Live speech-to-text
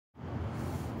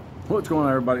What's going on,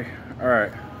 everybody? All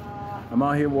right, I'm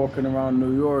out here walking around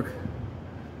New York,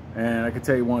 and I can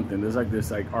tell you one thing: there's like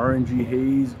this orangey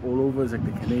haze all over. It's like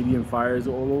the Canadian fires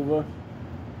all over,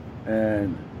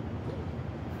 and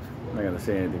I'm not gonna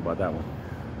say anything about that one.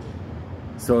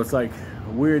 So it's like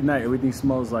a weird night. Everything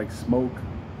smells like smoke.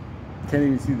 Can't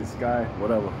even see the sky.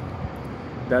 Whatever.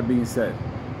 That being said,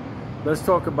 let's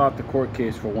talk about the court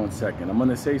case for 1 second. I'm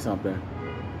gonna say something.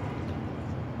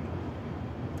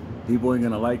 People ain't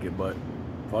gonna like it, but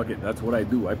fuck it, that's what I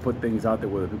do. I put things out there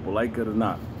whether people like it or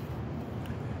not.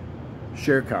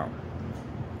 Share count.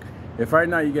 If right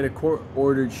now you get a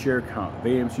court-ordered share count of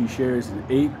AMC shares in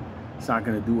 8, it's not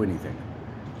gonna do anything.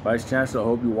 Vice Chancellor, I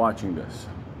hope you're watching this.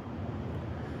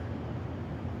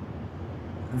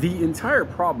 The entire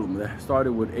problem that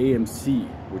started with AMC,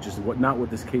 which is not what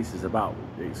this case is about.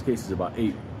 This case is about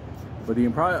 8. But the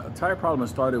entire problem that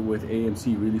started with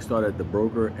AMC really started at the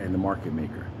broker and the market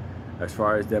maker, as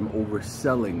far as them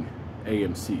overselling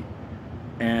AMC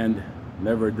and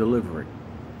never delivering.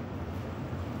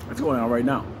 What's going on right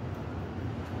now?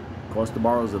 Cost to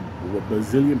borrow is a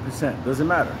bazillion %. Doesn't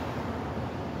matter.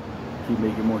 Keep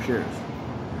making more shares.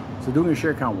 So doing a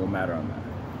share count won't matter on that.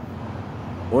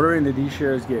 Ordering that these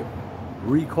shares get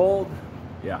recalled,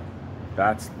 yeah,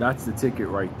 that's the ticket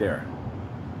right there.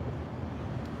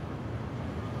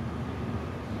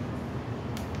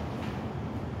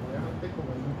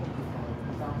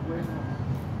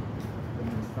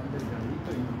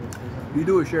 You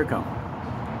do a share count,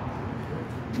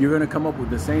 you're going to come up with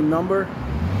the same number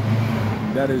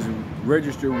that is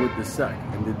registered with the SEC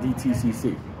and the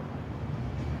DTCC.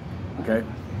 Okay?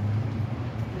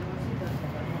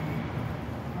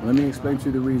 Let me explain to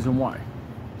you the reason why.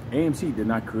 AMC did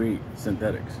not create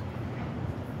synthetics.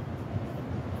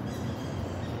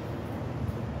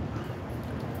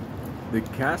 The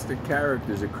cast of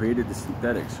characters that created the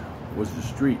synthetics was the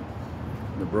street.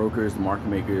 The brokers, the market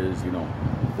makers, you know,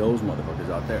 those motherfuckers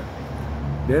out there.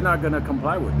 They're not gonna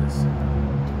comply with this,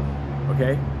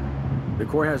 okay? The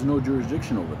court has no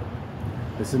jurisdiction over them.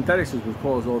 The synthetics is what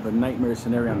causes all the nightmare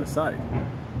scenario on the side.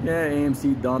 Yeah,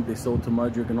 AMC dumped, they sold to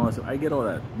Mudrick and all that stuff. I get all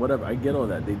that, whatever, I get all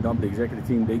that. They dumped the executive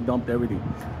team, they dumped everything.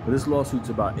 But this lawsuit's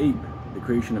about APE, the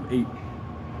creation of APE.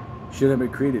 Should have been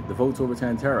created, the votes over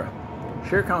Tantera.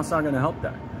 Share count's not gonna help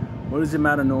that. What does it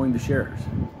matter knowing the shares?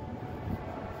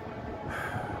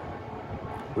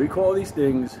 Recall these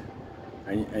things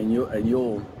and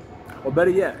you'll, or better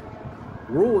yet,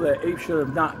 rule that APE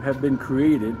should not have been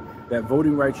created, that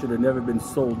voting rights should have never been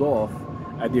sold off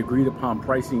at the agreed upon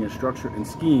pricing and structure and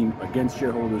scheme against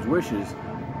shareholders' wishes,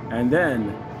 and then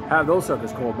have those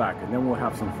suckers called back, and then we'll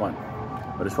have some fun.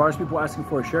 But as far as people asking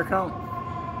for a share count,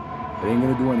 it ain't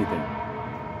gonna do anything.